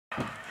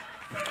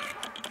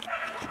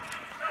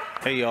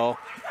Hey y'all,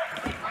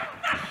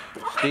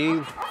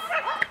 Steve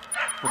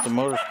with the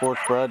Motorsports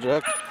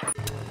Project.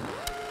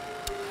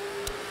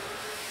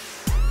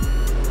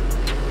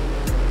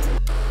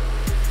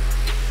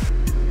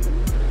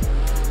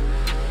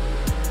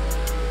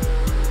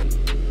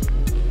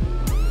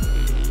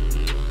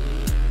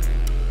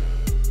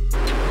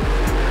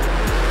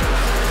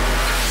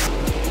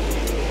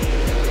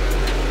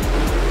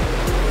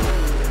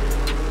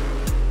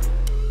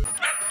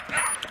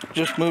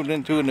 Just moved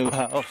into a new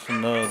house,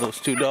 and those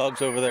two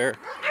dogs over there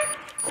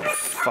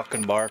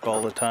fucking bark all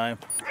the time.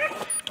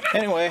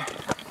 Anyway,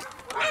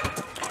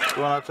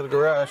 going out to the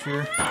garage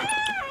here.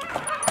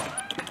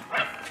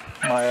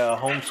 My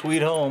home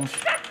sweet home.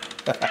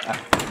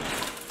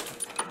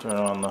 Turn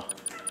on the.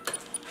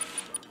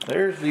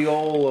 There's the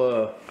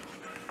old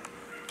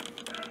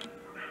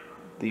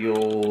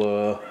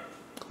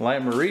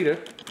Lamarita.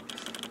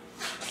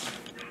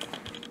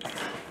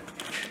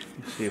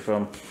 Let's see if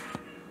I'm.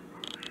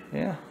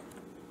 Yeah.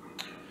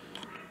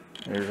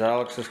 There's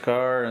Alex's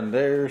car, and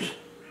there's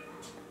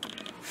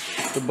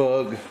the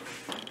Bug.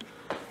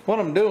 What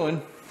I'm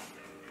doing,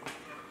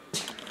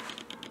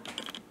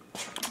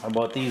 I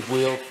bought these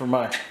wheels for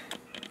my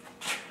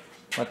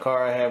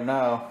car I have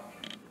now,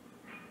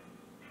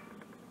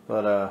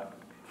 but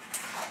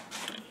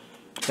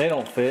they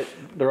don't fit.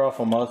 They're off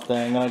a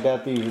Mustang, and I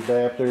got these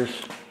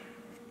adapters.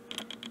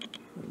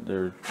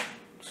 They're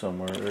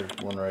somewhere. There's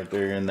one right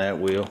there in that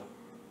wheel.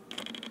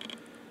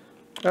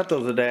 Got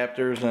those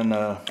adapters, and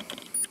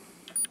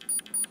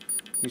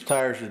these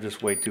tires are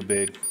just way too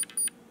big.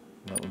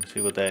 Let me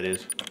see what that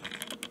is.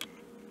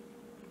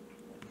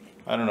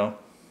 I don't know.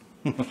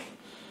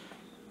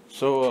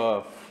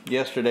 So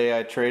yesterday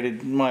I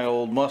traded my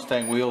old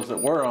Mustang wheels that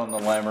were on the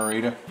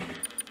Lamarita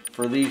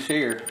for these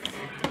here.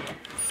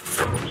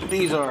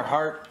 These are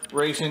Hart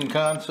Racing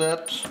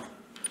Concepts,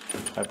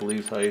 I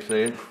believe is how you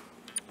say it.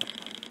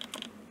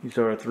 These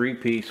are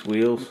 3-piece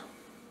wheels.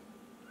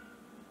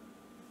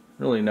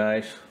 Really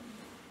nice.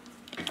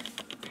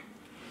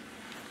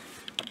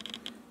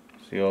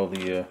 See all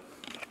the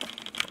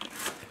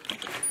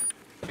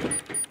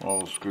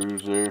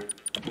screws there.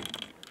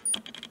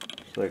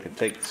 So I can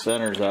take the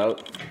centers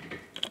out.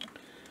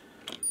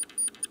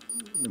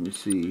 Let me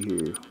see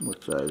here.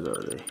 What size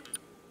are they?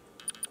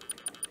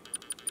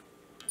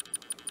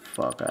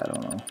 Fuck, I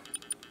don't know.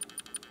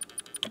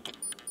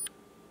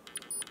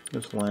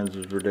 This lens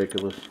is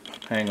ridiculous.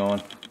 Hang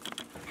on.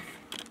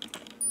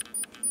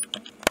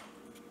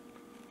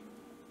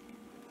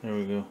 There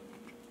we go.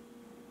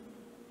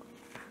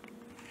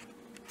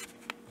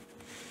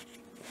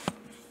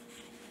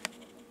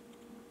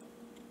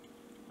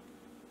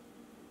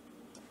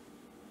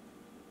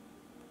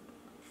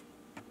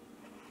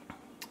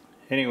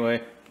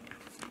 Anyway,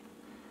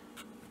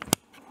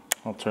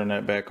 I'll turn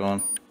that back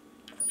on.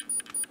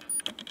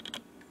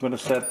 I'm going to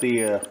set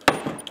the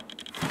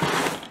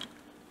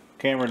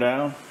camera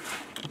down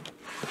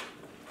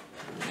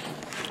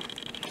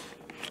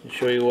and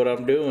show you what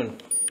I'm doing.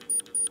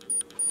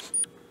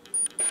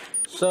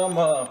 Some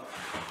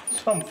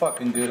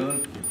fucking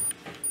goon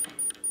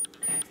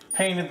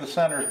painted the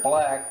centers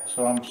black,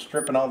 so I'm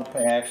stripping all the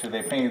paint.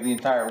 Actually, they painted the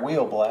entire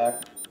wheel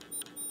black.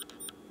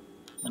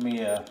 Let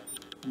me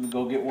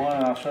go get one,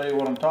 and I'll show you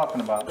what I'm talking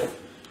about.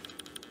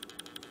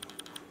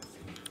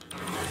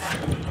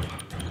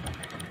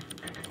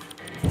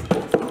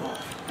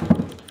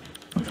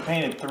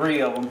 Painted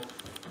 3 of them.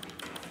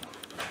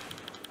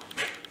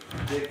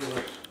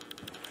 Ridiculous.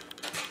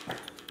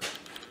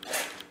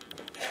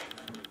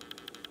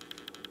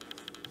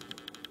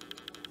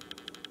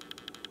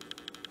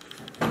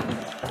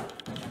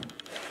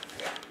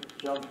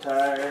 Jump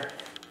tire.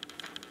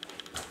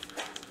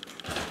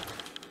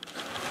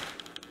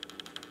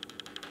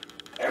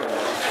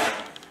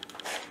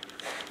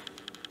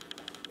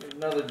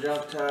 Another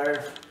junk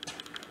tire.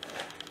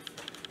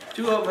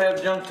 2 of them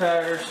have junk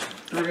tires.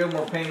 3 of them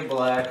were painted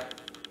black.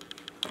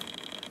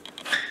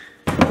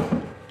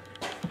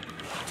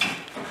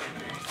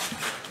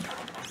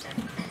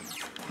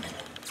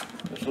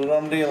 That's what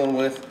I'm dealing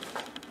with.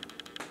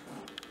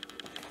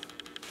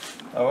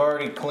 I've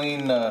already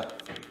cleaned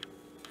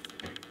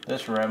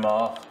this rim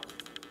off.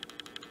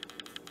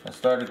 I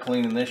started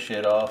cleaning this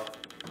shit off.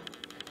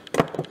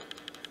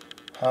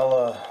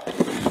 I'll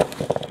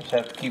just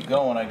have to keep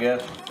going, I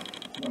guess.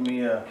 Let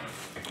me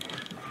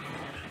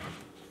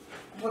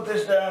put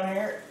this down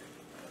here.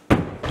 Oh,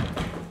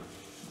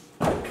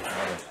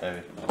 that's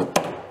heavy.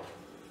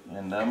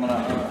 And I'm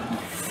gonna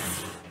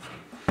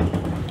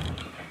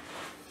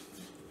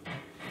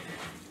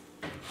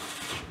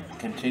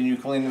continue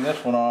cleaning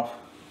this one off.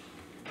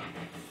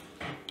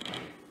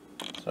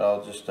 So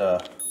I'll just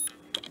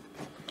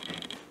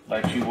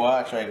let you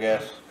watch, I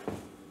guess.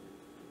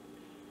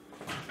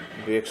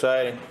 It'll be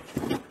exciting.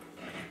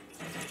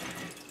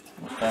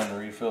 It's time to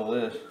refill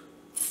this.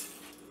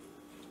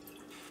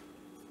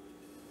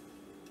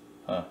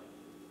 Huh.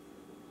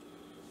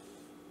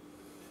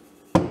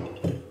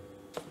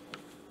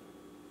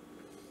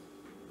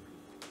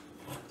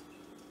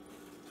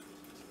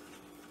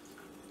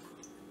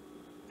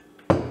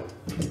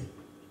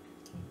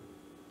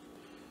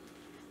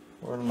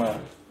 Where'd my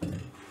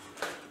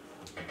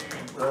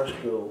brush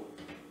go?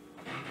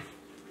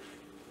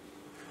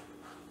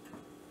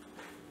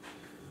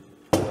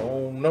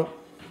 Oh, nope.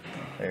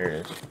 There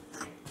it is.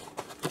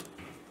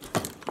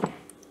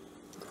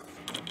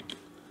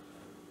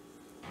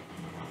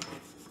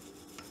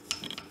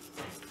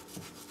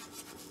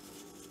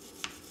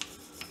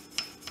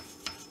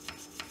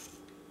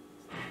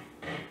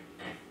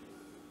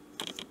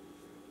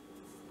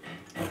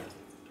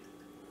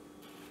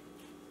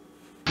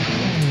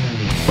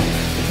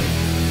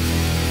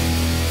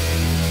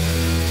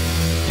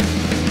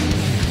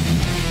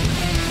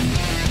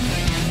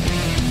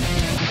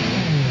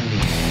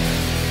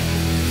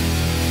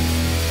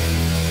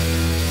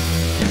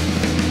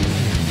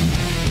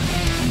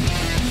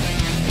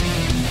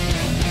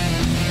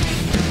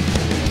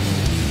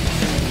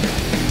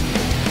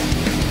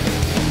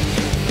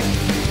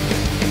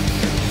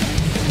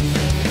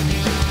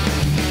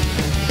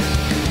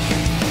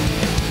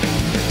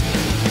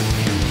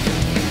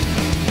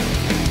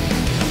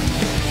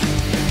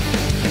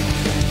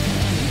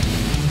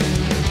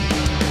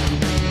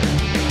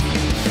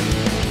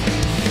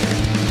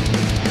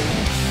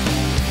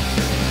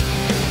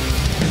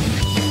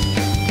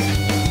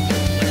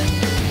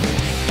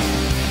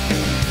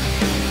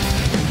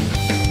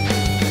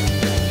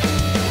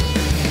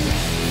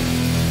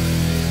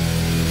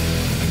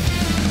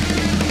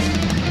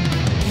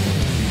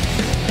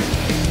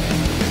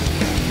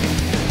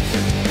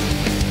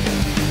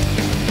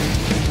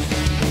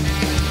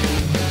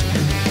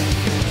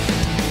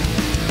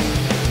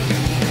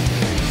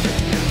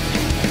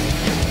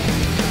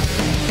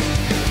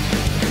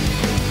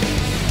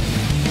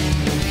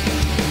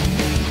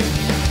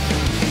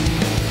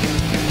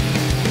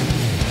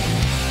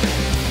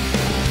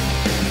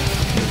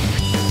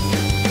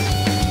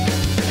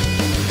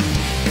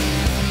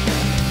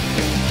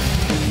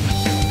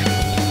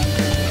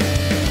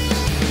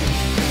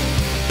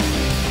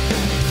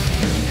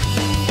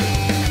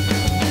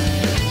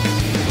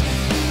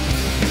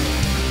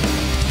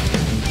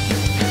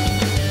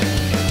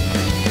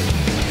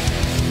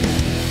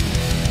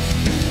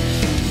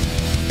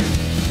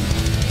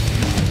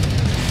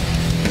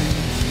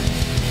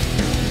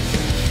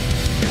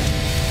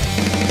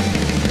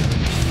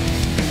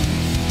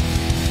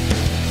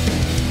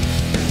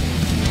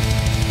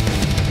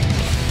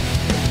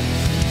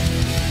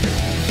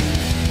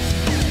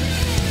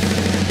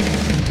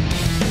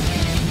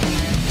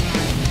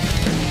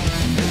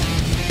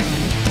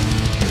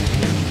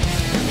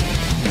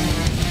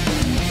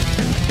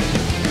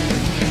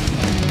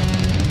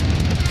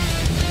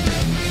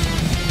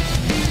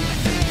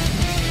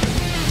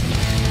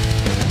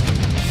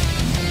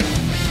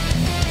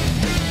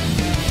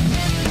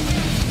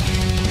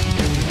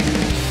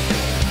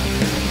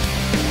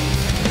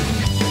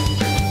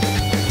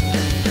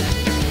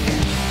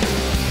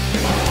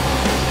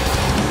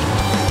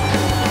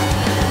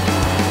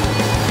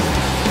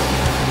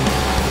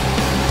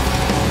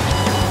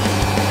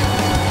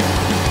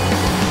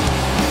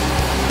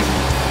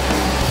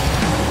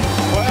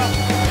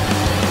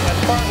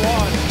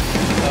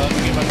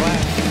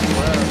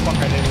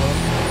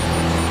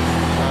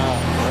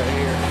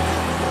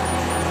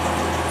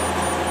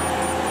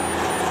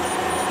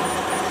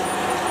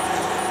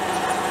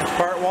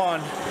 Part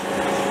one.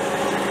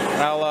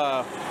 I'll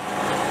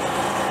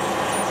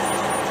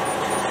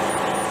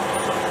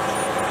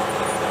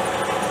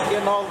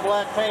getting all the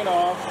black paint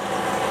off,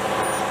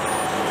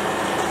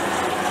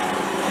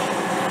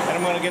 and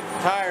I'm going to get the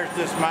tires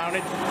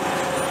dismounted.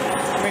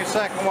 Give me a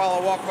second while I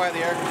walk by the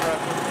air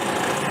compressor.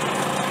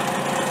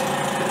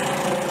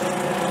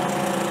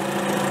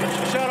 It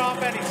should shut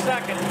off any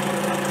second.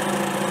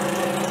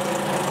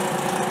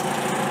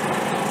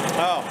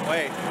 Oh,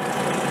 wait.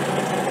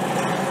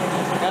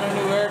 Got a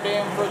new air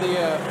dam for the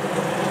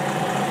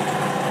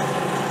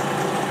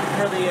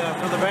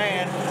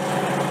van.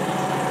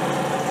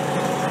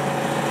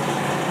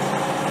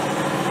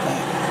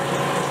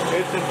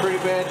 It's in pretty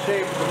bad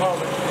shape at the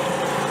moment.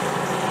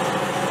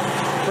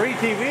 Free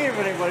TV if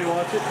anybody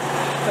wants it.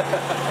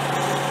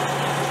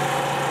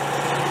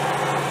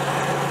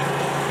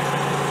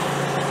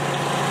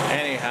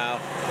 Anyhow,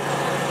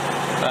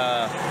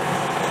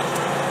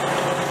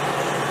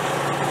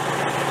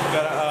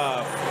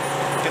 gotta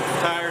get the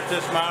tires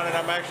dismounted.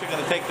 I'm actually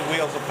going to take the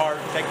wheels apart,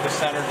 take the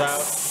centers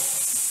out.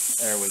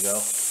 There we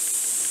go.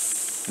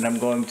 And I'm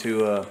going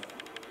to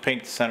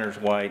paint the centers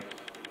white.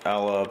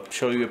 I'll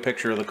show you a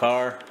picture of the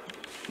car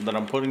that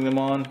I'm putting them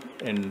on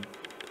and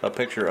a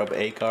picture of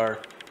a car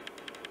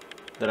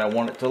that I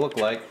want it to look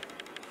like.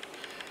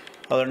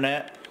 Other than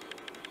that,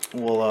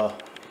 we'll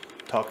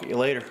talk to you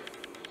later.